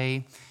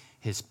display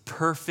his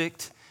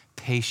perfect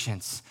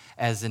patience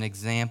as an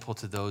example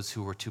to those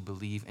who were to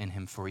believe in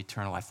him for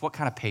eternal life. What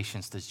kind of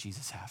patience does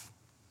Jesus have?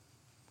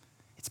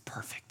 It's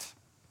perfect.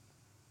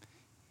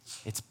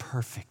 It's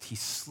perfect. He's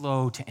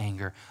slow to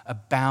anger,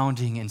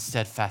 abounding in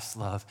steadfast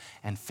love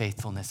and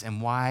faithfulness.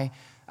 And why?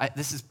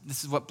 This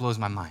is what blows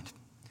my mind.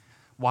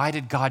 Why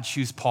did God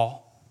choose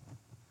Paul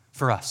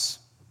for us?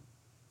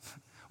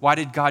 Why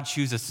did God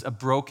choose a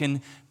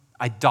broken,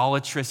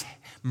 idolatrous,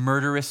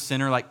 murderous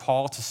sinner like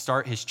Paul to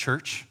start his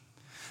church?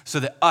 So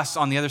that us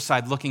on the other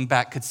side looking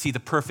back could see the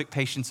perfect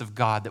patience of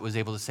God that was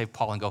able to save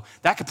Paul and go,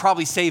 that could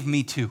probably save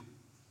me too.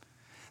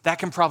 That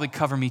can probably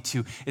cover me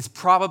too. It's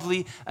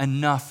probably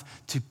enough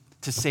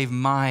to save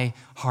my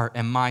heart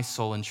and my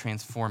soul and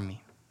transform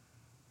me.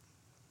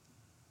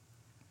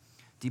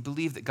 Do you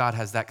believe that God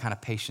has that kind of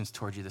patience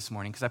toward you this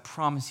morning? Because I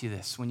promise you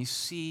this, when you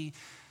see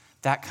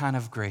that kind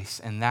of grace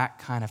and that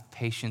kind of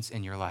patience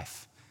in your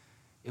life,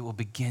 it will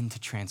begin to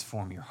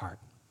transform your heart.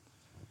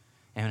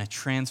 And a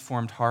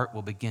transformed heart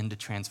will begin to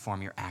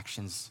transform your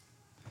actions.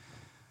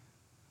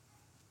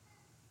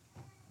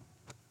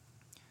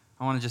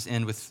 I want to just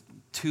end with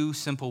two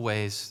simple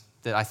ways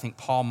that I think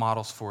Paul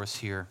models for us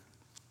here,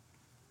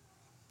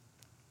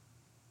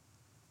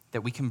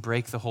 that we can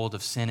break the hold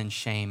of sin and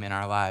shame in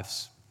our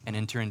lives and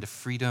enter into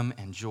freedom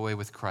and joy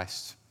with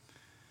Christ.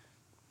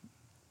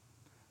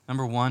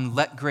 Number one,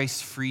 let grace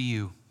free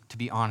you to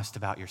be honest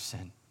about your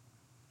sin.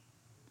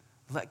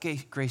 Let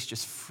grace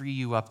just free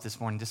you up this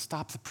morning to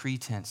stop the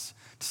pretense,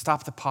 to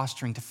stop the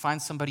posturing, to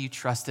find somebody you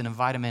trust and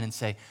invite them in and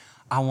say,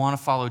 I want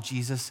to follow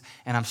Jesus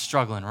and I'm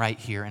struggling right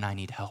here and I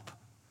need help.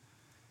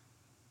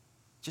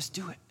 Just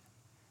do it.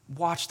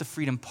 watch the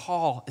freedom.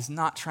 Paul is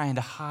not trying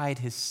to hide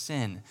his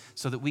sin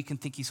so that we can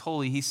think he's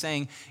holy. He's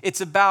saying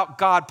it's about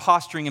God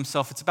posturing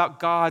himself. It's about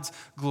God's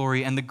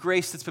glory. And the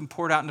grace that's been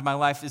poured out into my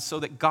life is so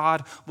that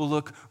God will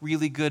look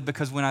really good,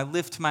 because when I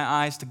lift my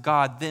eyes to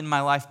God, then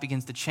my life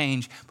begins to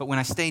change. But when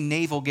I stay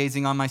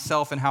navel-gazing on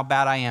myself and how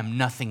bad I am,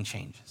 nothing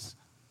changes.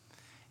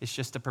 It's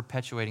just a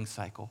perpetuating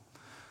cycle.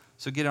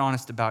 So get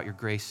honest about your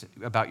grace,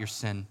 about your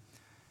sin.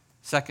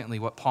 Secondly,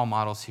 what Paul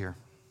models here.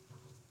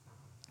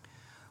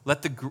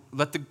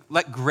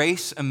 Let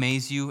grace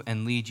amaze you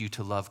and lead you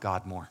to love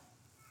God more.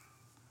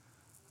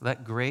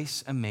 Let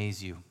grace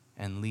amaze you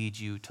and lead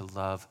you to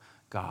love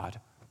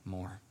God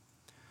more.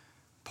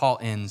 Paul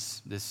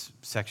ends this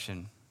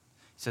section.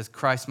 He says,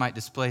 Christ might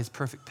display his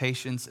perfect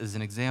patience as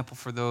an example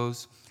for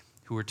those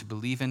who are to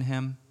believe in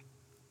him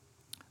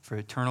for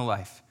eternal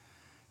life.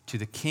 To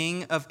the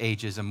King of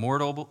ages,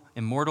 immortal,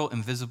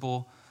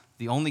 invisible,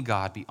 the only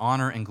God, be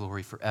honor and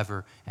glory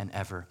forever and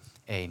ever.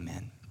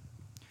 Amen.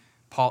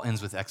 Paul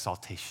ends with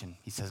exaltation.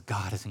 He says,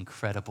 God is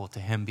incredible. To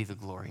him be the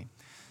glory.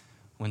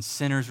 When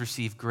sinners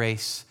receive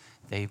grace,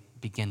 they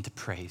begin to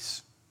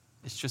praise.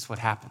 It's just what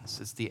happens.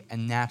 It's the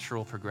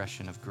natural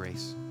progression of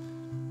grace.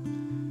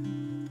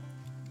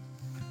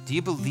 Do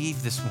you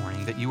believe this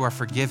morning that you are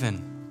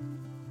forgiven?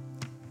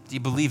 Do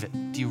you believe it?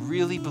 Do you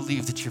really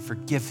believe that you're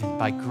forgiven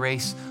by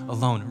grace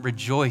alone?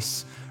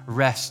 Rejoice,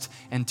 rest,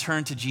 and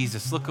turn to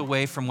Jesus. Look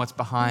away from what's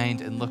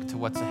behind and look to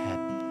what's ahead.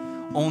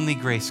 Only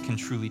grace can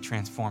truly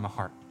transform a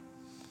heart.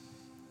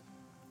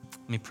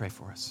 Let me pray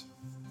for us.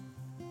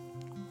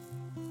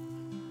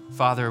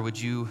 Father, would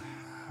you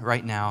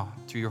right now,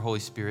 through your Holy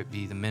Spirit,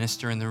 be the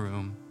minister in the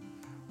room?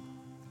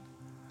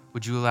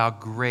 Would you allow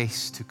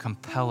grace to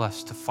compel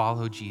us to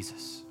follow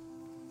Jesus?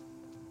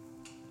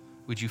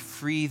 Would you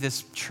free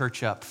this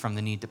church up from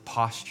the need to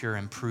posture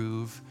and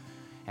prove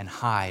and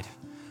hide,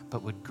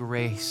 but would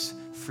grace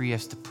free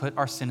us to put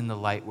our sin in the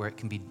light where it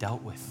can be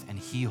dealt with and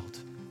healed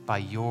by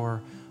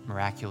your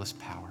miraculous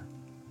power?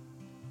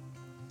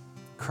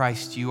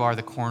 Christ, you are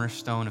the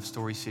cornerstone of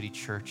Story City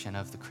Church and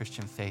of the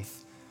Christian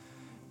faith.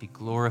 Be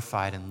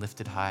glorified and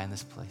lifted high in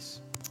this place.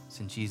 It's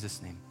in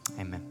Jesus' name,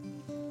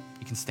 amen.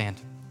 You can stand.